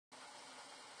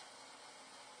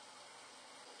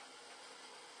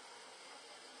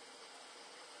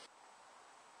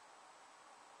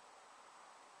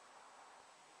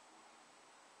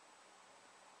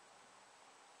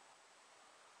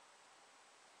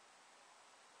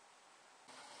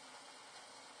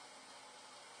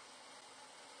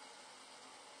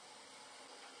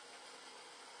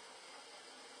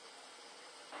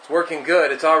working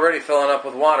good. It's already filling up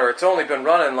with water. It's only been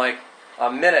running like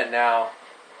a minute now.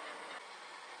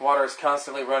 Water is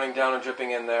constantly running down and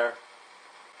dripping in there.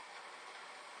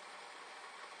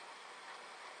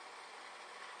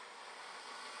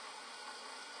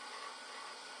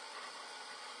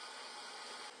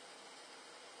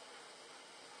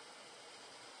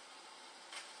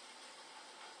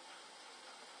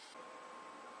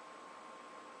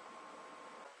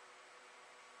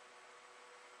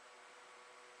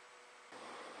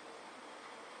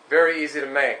 Very easy to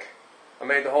make. I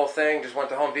made the whole thing, just went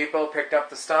to Home Depot, picked up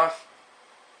the stuff,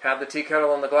 had the tea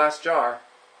kettle in the glass jar.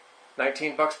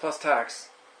 $19 plus tax.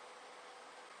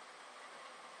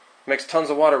 Makes tons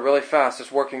of water really fast.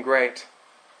 It's working great.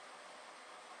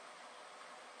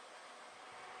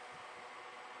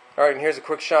 Alright, and here's a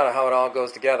quick shot of how it all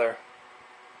goes together.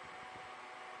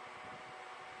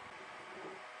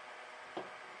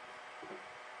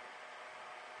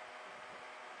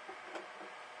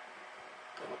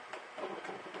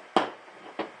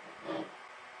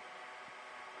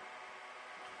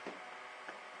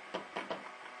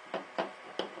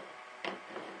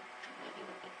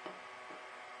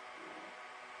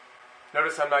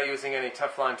 Notice I'm not using any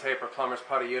Teflon tape or plumber's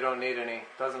putty. You don't need any.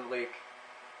 It doesn't leak.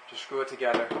 Just screw it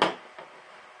together.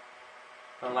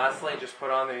 And lastly, just put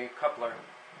on the coupler.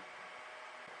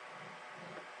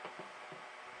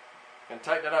 And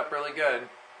tighten it up really good.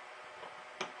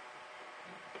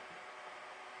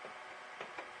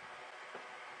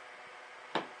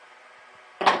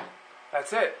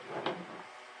 That's it.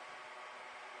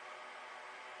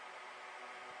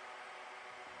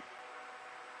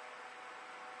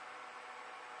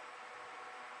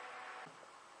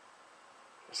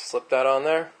 Just slip that on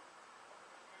there.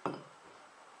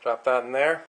 Drop that in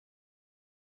there.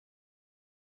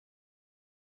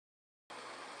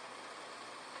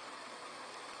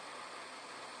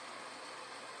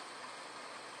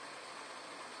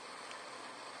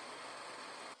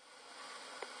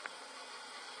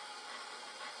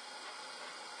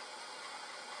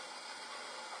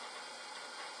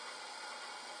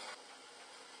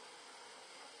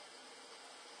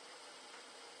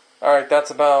 Alright, that's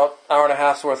about an hour and a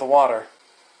half's worth of water.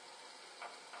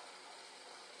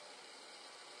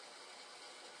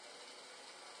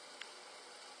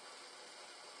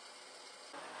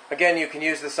 Again, you can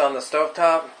use this on the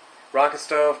stovetop, rocket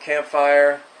stove,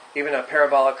 campfire, even a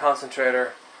parabolic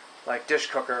concentrator like dish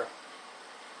cooker.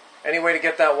 Any way to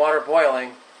get that water boiling,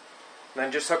 and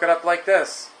then just hook it up like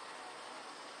this.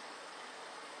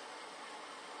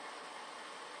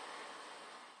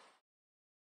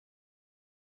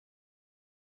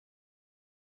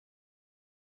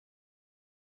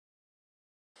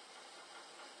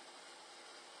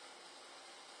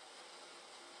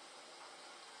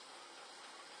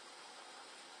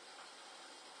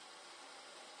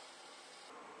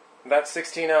 That's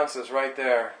 16 ounces right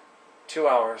there. 2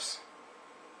 hours.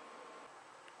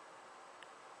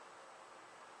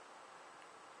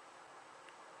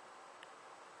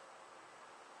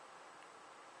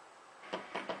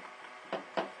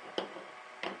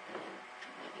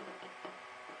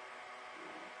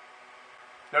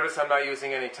 Notice I'm not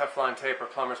using any Teflon tape or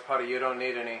plumber's putty. You don't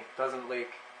need any. It doesn't leak.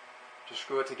 Just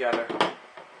screw it together.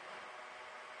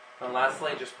 And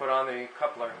lastly, just put on the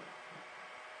coupler.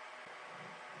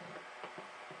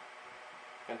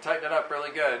 And tighten it up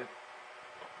really good.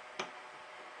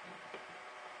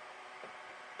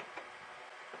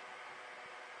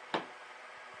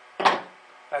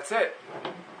 That's it.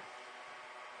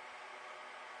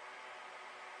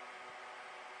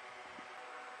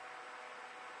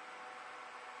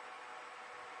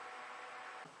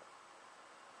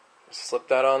 Just slip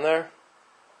that on there.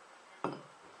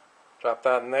 Drop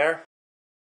that in there.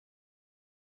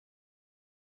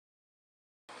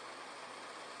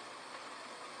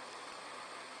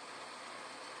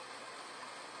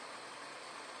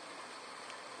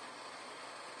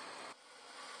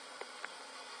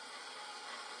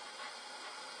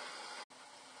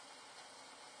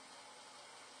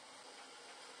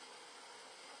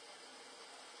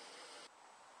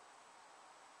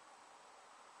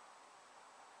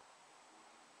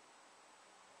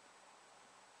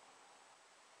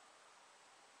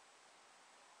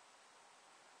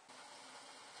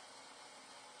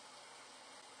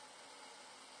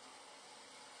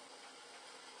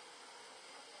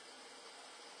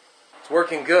 It's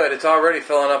working good. It's already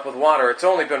filling up with water. It's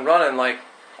only been running like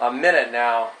a minute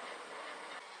now.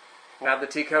 Add the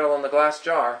tea kettle in the glass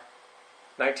jar.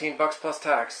 $19 plus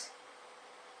tax.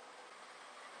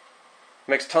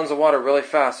 Makes tons of water really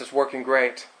fast. It's working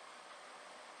great.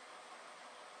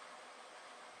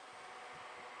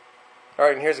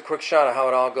 Alright, and here's a quick shot of how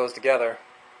it all goes together.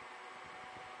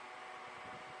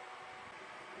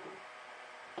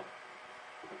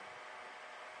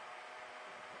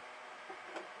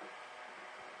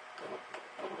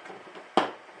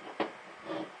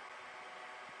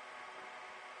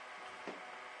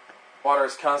 Water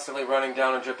is constantly running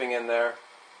down and dripping in there.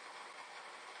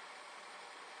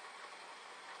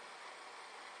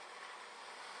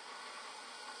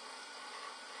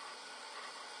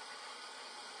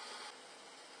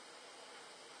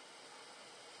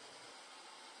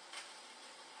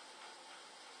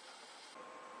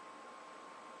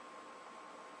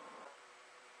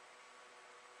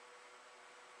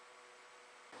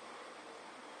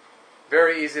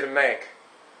 Very easy to make.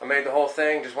 I made the whole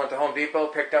thing, just went to Home Depot,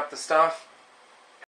 picked up the stuff,